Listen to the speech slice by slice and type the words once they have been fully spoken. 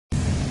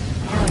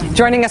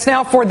Joining us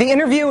now for the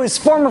interview is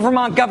former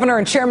Vermont governor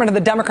and chairman of the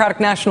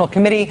Democratic National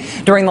Committee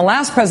during the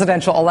last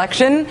presidential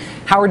election,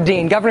 Howard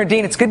Dean. Governor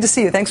Dean, it's good to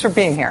see you. Thanks for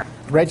being here.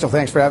 Rachel,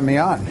 thanks for having me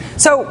on.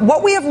 So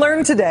what we have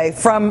learned today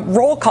from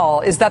roll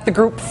call is that the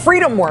group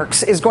Freedom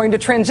Works is going to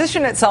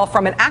transition itself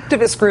from an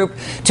activist group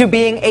to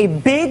being a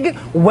big,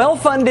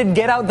 well-funded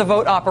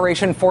get-out-the-vote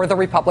operation for the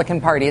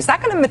Republican Party. Is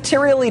that going to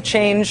materially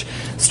change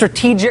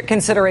strategic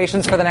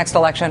considerations for the next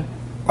election?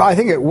 Well, I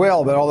think it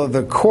will, but although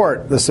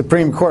the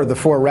Supreme Court, the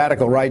four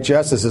radical right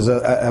justices,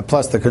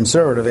 plus the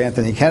conservative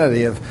Anthony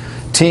Kennedy, have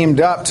teamed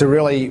up to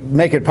really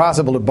make it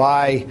possible to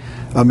buy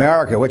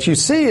America. What you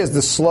see is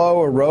the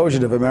slow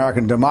erosion of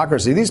American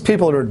democracy. These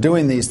people that are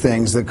doing these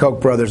things, the Koch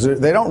brothers,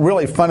 they don't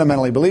really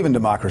fundamentally believe in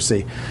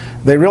democracy.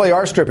 They really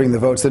are stripping the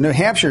votes. The New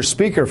Hampshire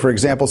speaker, for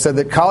example, said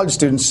that college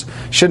students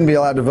shouldn't be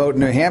allowed to vote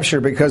in New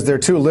Hampshire because they're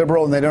too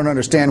liberal and they don't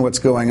understand what's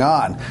going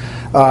on.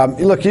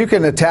 Look, you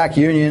can attack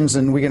unions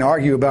and we can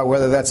argue about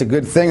whether that's a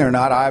good thing or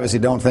not. I obviously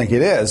don't think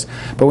it is.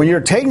 But when you're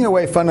taking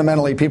away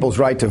fundamentally people's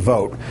right to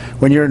vote,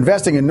 when you're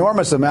investing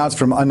enormous amounts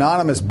from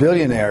anonymous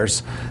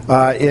billionaires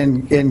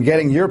in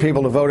getting your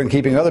people to vote and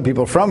keeping other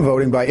people from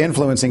voting by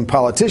influencing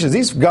politicians,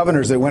 these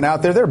governors that went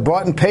out there, they're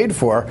bought and paid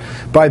for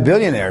by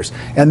billionaires.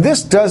 And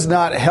this does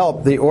not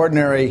help the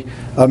ordinary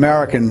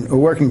American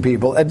working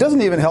people. It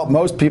doesn't even help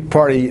most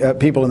people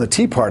in the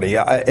Tea Party,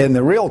 in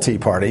the real Tea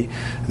Party,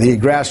 the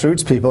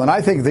grassroots people. And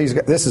I think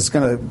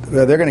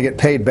they're going to get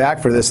paid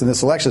back for this in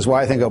this election. Is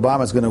why I think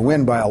Obama's going to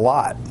win by a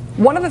lot.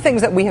 One of the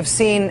things that we have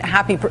seen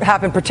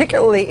happen,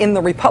 particularly in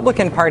the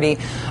Republican Party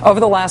over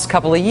the last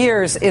couple of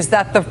years, is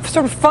that the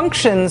sort of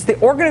functions, the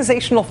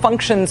organizational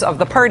functions of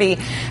the party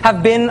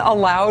have been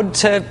allowed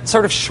to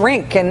sort of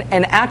shrink and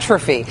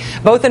atrophy,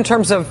 both in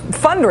terms of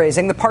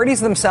fundraising, the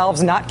parties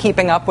themselves not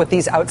keeping up with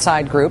these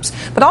outside groups,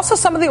 but also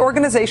some of the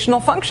organizational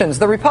functions.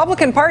 The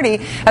Republican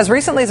Party, as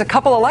recently as a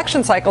couple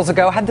election cycles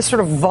ago, had this sort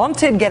of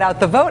vaunted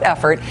get-out-the-vote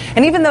effort,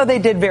 and even though they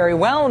did very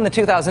well in the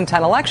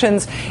 2010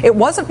 elections, it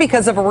wasn't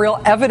because of a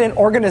real evident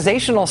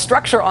organizational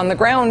structure on the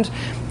ground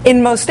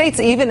in most states,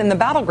 even in the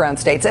battleground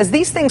states. As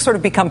these things sort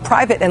of become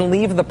private and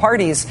leave the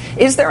parties,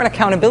 is there an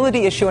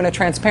accountability issue and a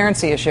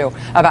transparency issue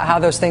about how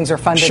those things are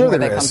funded? Sure, and where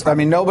there they is. come from? I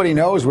mean, nobody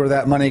knows where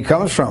that money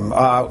comes from.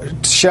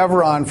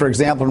 Chevron, for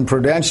example, and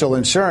Prudential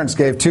Insurance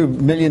gave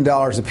 $2 million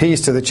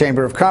apiece to the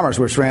Chamber of Commerce,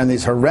 which ran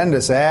these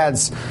horrendous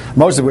ads,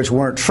 most of which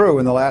weren't true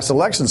in the last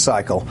election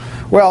cycle.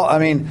 Well, I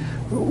mean,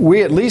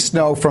 we at least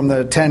know from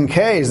the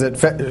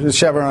 10Ks that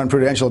Chevron and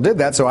Prudential did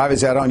that, so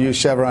obviously I don't use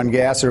Chevron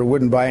gas or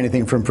wouldn't buy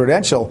anything from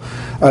Prudential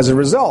as a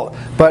result.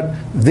 But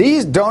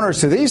these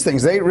donors to these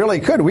things, they really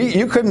could.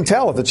 You couldn't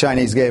tell if the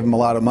Chinese gave them a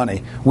lot of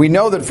money. We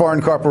know that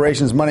foreign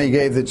corporations' money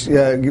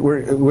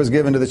was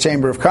given to the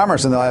Chamber of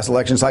Commerce in the last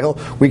election cycle.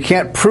 We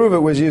can't prove it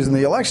was used in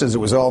the elections. It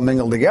was all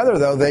mingled together,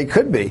 though they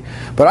could be.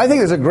 But I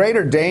think there's a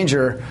greater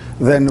danger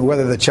than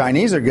whether the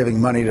Chinese are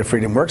giving money to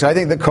Freedom Works. I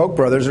think the Koch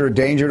brothers are a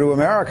danger to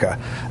America.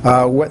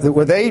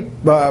 They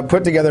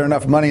put together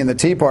enough money in the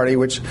Tea Party,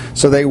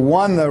 so they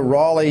won the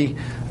Raleigh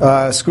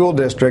school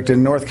district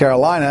in North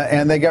Carolina,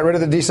 and they got rid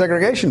of the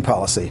desegregation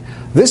policy.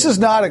 This is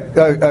not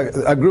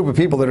a group of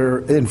people that are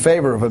in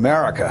favor of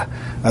America.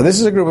 This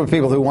is a group of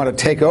people who want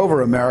to take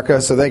over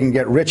America so they can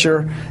get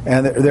richer,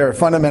 and they're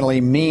fundamentally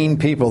mean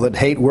people that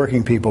hate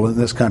working people in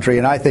this country.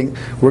 And I think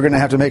we're going to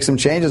have to make some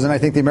changes, and I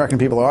think the American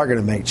people are going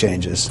to make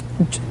changes.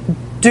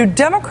 Do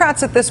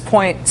Democrats at this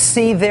point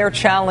see their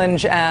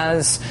challenge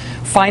as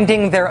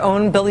finding their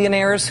own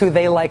billionaires who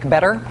they like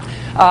better?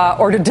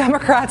 Or do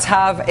Democrats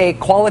have a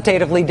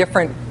qualitatively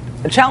different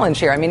challenge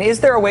here? I mean, is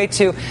there a way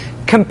to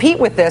compete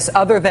with this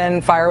other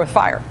than fire with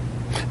fire?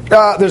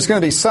 There's going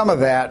to be some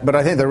of that, but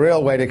I think the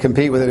real way to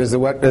compete with it is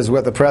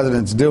what the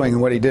president's doing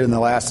and what he did in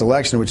the last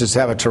election, which is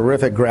have a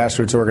terrific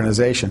grassroots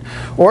organization.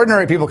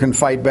 Ordinary people can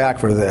fight back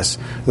for this.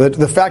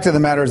 The fact of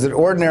the matter is that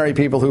ordinary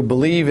people who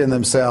believe in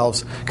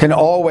themselves can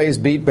always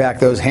beat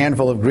back those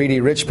handful of greedy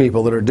rich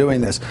people that are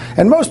doing this.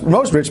 And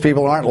most rich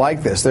people aren't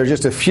like this. They're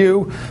just a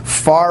few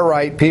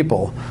far-right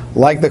people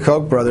like the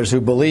Koch brothers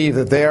who believe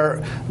that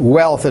their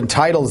wealth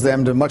entitles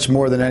them to much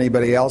more than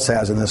anybody else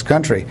has in this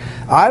country.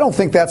 I don't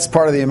think that's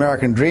part of the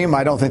American dream.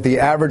 I don't think the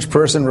average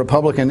person,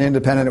 Republican,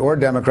 Independent, or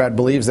Democrat,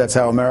 believes that's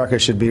how America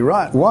should be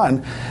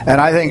won. And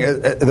I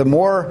think the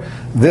more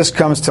this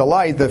comes to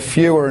light, the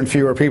fewer and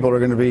fewer people are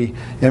going to be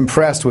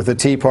impressed with the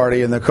Tea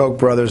Party and the Koch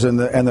brothers and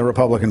the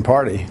Republican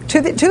Party.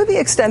 To the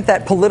extent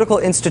that political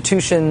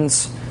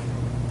institutions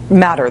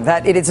matter,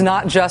 that it is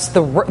not just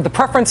the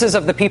preferences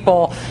of the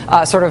people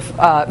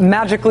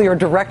magically or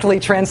directly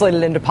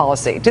translated into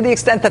policy, to the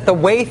extent that the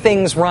way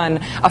things run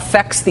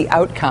affects the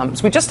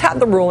outcomes. We just had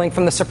the ruling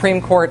from the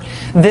Supreme Court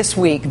this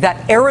week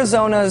that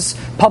Arizona's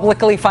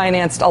publicly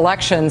financed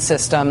election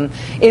system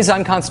is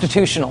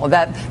unconstitutional,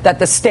 that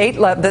the state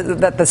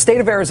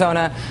of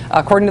Arizona,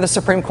 according to the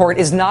Supreme Court,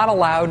 is not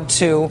allowed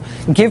to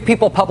give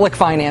people public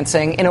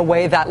financing in a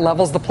way that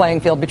levels the playing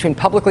field between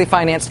publicly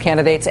financed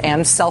candidates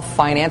and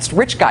self-financed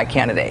rich guy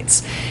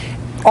candidates.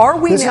 Are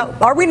we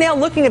now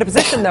looking at a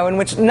position, though, in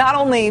which not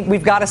only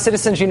we've got a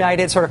Citizens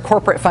United sort of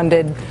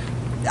corporate-funded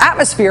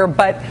atmosphere,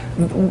 but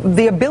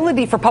the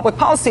ability for public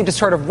policy to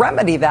sort of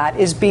remedy that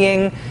is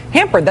being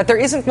hampered, that there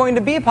isn't going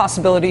to be a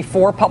possibility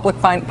for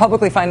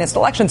publicly financed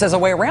elections as a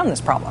way around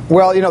this problem.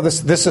 Well,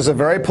 this is a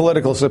very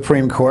political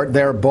Supreme Court.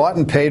 They're bought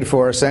and paid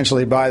for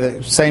essentially by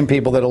the same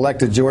people that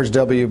elected George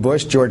W.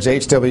 Bush, George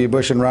H.W.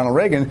 Bush, and Ronald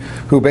Reagan,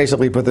 who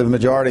basically put the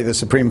majority of the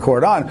Supreme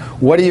Court on.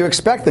 What do you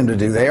expect them to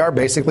do? They are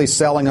basically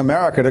selling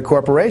America to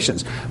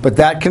corporations. But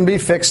that can be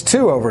fixed,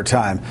 too, over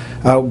time.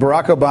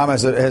 Barack Obama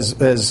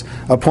has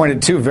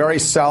appointed two very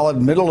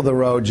solid,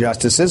 middle-of-the-road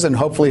justices, and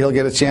hopefully he'll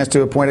get a chance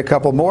to appoint a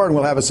couple more, and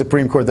we'll have a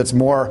Supreme Court that's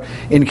more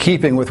in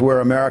keeping with where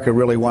America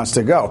really wants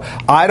to go.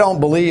 I don't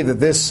believe that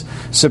this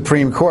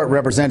Supreme Court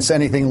represents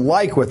anything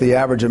like what the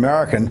average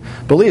American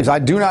believes. I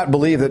do not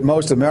believe that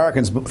most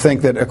Americans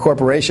think that a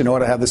corporation ought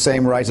to have the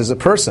same rights as a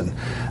person.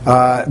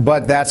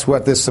 But that's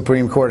what this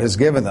Supreme Court has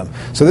given them.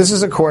 So this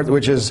is a court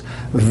which is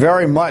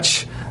very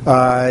much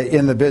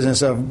in the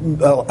business of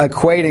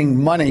equating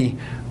money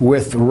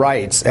with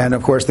rights. And,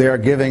 of course, they are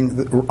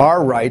giving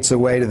our rights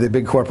away to the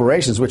big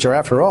corporations, which are,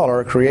 after all, are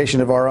a creation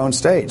of our own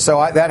state.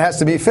 So that has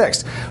to be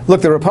fixed.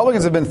 Look, the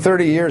Republicans have been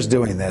 30 years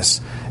doing this,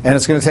 and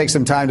it's going to take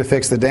some time to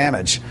fix the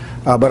damage.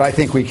 But I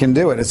think we can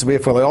do it.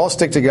 If we all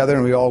stick together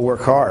and we all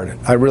work hard,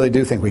 I really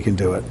do think we can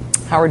do it.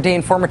 Howard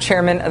Dean, former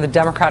chairman of the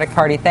Democratic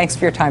Party, thanks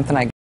for your time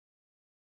tonight.